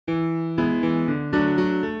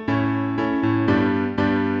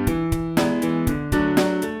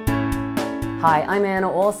Hi, I'm Anna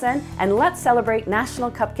Olson, and let's celebrate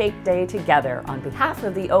National Cupcake Day together on behalf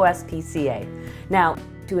of the SPCA. Now,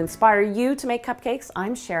 to inspire you to make cupcakes,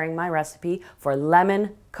 I'm sharing my recipe for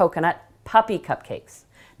lemon coconut puppy cupcakes.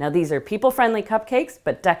 Now, these are people-friendly cupcakes,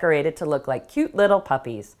 but decorated to look like cute little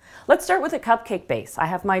puppies. Let's start with a cupcake base. I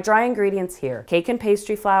have my dry ingredients here: cake and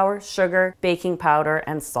pastry flour, sugar, baking powder,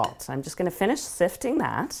 and salt. I'm just going to finish sifting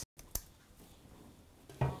that.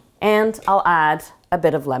 And I'll add a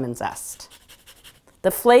bit of lemon zest. The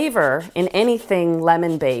flavor in anything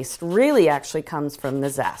lemon-based really actually comes from the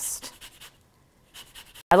zest.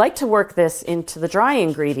 I like to work this into the dry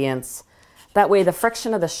ingredients. That way the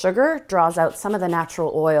friction of the sugar draws out some of the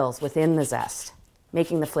natural oils within the zest,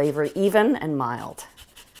 making the flavor even and mild.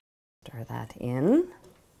 Stir that in.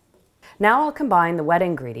 Now I'll combine the wet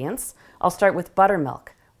ingredients. I'll start with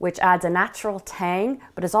buttermilk, which adds a natural tang,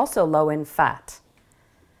 but is also low in fat.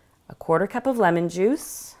 A 1/4 cup of lemon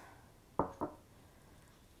juice,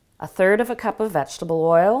 1/3 cup of vegetable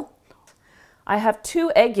oil. I have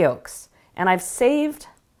 2 egg yolks, and I've saved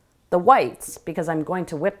the whites because I'm going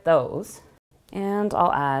to whip those. And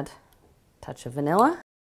I'll add a touch of vanilla.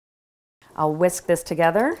 I'll whisk this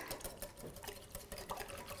together.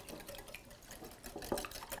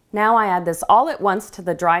 Now I add this all at once to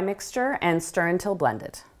the dry mixture and stir until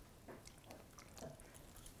blended.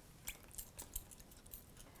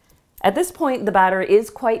 At this point, the batter is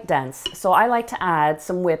quite dense, so I like to add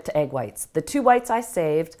some whipped egg whites. The 2 whites I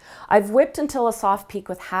saved, I've whipped until a soft peak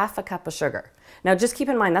with 1/2 cup of sugar. Now just keep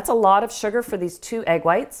in mind, that's a lot of sugar for these 2 egg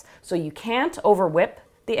whites, so you can't over whip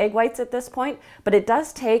the egg whites at this point, but it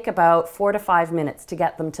does take about 4 to 5 minutes to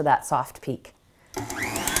get them to that soft peak. There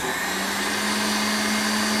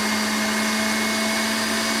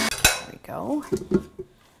we go.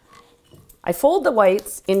 I fold the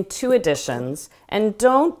whites in 2 additions, and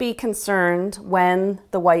don't be concerned when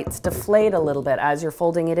the whites deflate a little bit as you're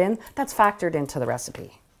folding it in. That's factored into the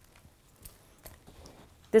recipe.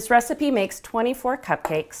 This recipe makes 24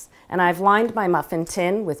 cupcakes, and I've lined my muffin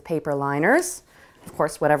tin with paper liners, of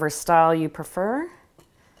course, whatever style you prefer.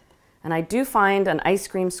 And I do find an ice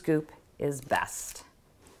cream scoop is best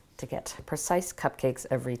to get precise cupcakes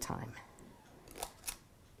every time.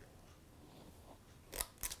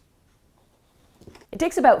 It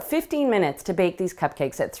takes about 15 minutes to bake these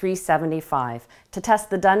cupcakes at 375. To test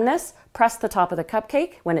the doneness, press the top of the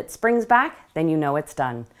cupcake. When it springs back, then you know it's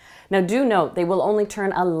done. Now do note, they will only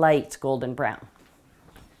turn a light golden brown.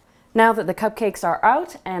 Now that the cupcakes are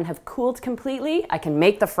out and have cooled completely, I can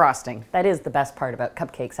make the frosting. That is the best part about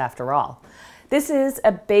cupcakes after all. This is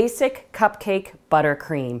a basic cupcake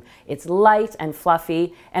buttercream. It's light and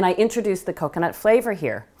fluffy, and I introduced the coconut flavor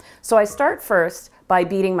here. So I start first by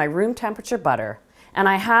beating my room temperature butter. And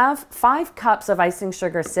I have 5 cups of icing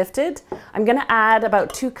sugar sifted. I'm gonna add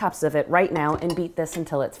about 2 cups of it right now and beat this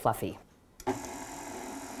until it's fluffy.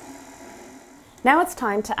 Now it's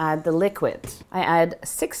time to add the liquid. I add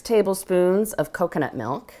 6 tablespoons of coconut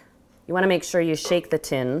milk. You wanna make sure you shake the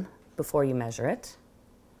tin before you measure it.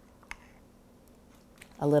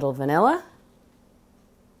 A little vanilla.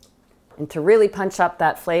 And to really punch up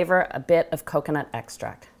that flavor, a bit of coconut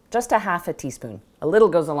extract. Just a 1/2 teaspoon. A little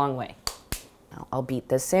goes a long way. Now I'll beat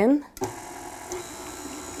this in.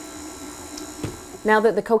 Now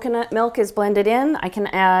that the coconut milk is blended in, I can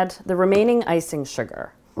add the remaining icing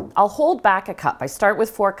sugar. I'll hold back a cup. I start with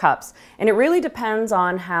 4 cups, and it really depends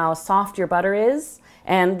on how soft your butter is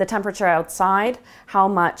and the temperature outside, how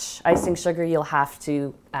much icing sugar you'll have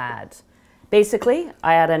to add. Basically,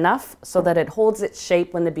 I add enough so that it holds its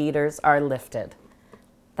shape when the beaters are lifted.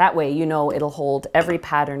 That way you know it'll hold every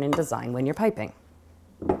pattern and design when you're piping.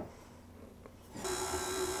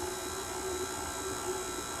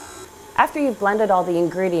 After you've blended all the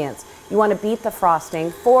ingredients, you want to beat the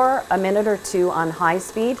frosting for a minute or 2 on high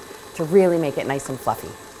speed to really make it nice and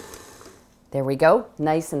fluffy. There we go,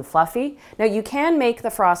 nice and fluffy. Now you can make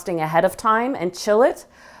the frosting ahead of time and chill it,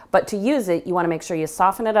 but to use it, you want to make sure you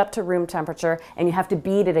soften it up to room temperature, and you have to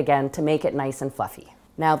beat it again to make it nice and fluffy.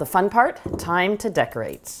 Now the fun part, time to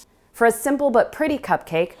decorate. For a simple but pretty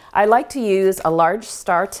cupcake, I like to use a large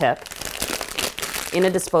star tip in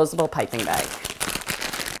a disposable piping bag.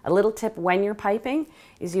 A little tip when you're piping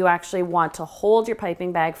is you actually want to hold your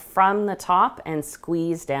piping bag from the top and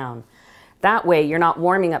squeeze down. That way you're not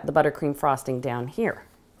warming up the buttercream frosting down here.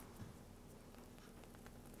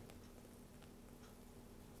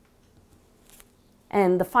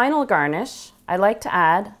 And the final garnish, I like to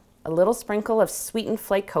add a little sprinkle of sweetened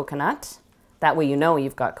flake coconut. That way you know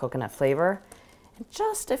you've got coconut flavor. And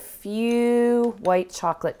just a few white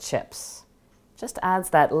chocolate chips. Just adds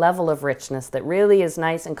that level of richness that really is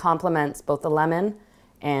nice and complements both the lemon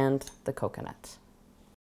and the coconut.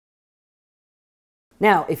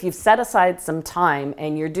 Now, if you've set aside some time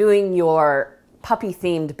and you're doing your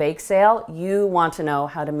puppy-themed bake sale, you want to know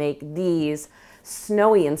how to make these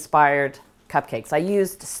snowy-inspired cupcakes. I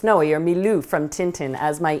used Snowy or Milou from Tintin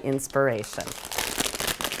as my inspiration.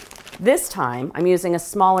 This time, I'm using a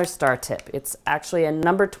smaller star tip. It's actually a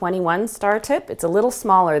number 21 star tip. It's a little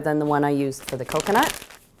smaller than the one I used for the coconut.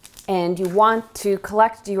 And you want to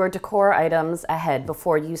collect your decor items ahead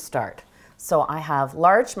before you start. So I have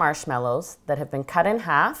large marshmallows that have been cut in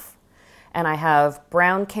half, and I have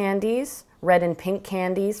brown candies, red and pink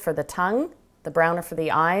candies for the tongue, the brown are for the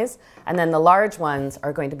eyes, and then the large ones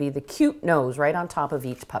are going to be the cute nose right on top of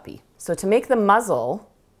each puppy. So to make the muzzle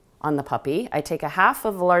on the puppy, I take a half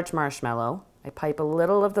of a large marshmallow, I pipe a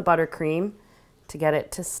little of the buttercream to get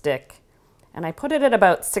it to stick, and I put it at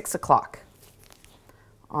about 6 o'clock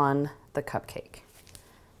on the cupcake.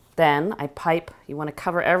 Then I pipe, you want to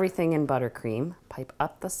cover everything in buttercream, pipe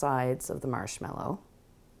up the sides of the marshmallow.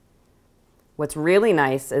 What's really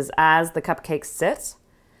nice is as the cupcakes sit,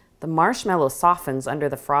 the marshmallow softens under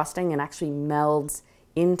the frosting and actually melds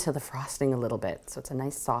into the frosting a little bit. So it's a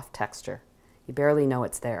nice soft texture. You barely know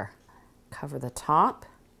it's there. Cover the top,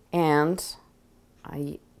 and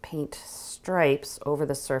I paint stripes over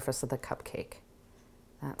the surface of the cupcake.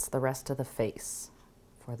 That's the rest of the face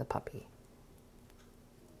for the puppy.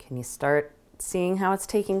 Can you start seeing how it's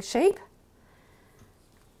taking shape?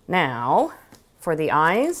 Now, for the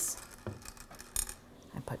eyes,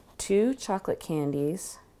 I put 2 chocolate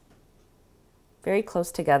candies very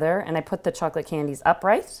close together, and I put the chocolate candies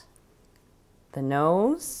upright. The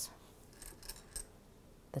nose,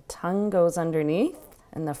 the tongue goes underneath,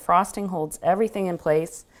 and the frosting holds everything in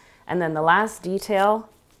place. And then the last detail,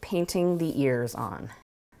 painting the ears on.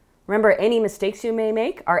 Remember, any mistakes you may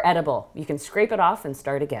make are edible. You can scrape it off and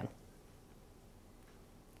start again.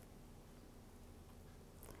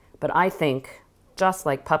 But I think, just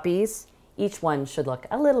like puppies, each one should look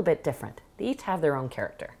a little bit different. They each have their own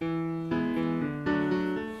character.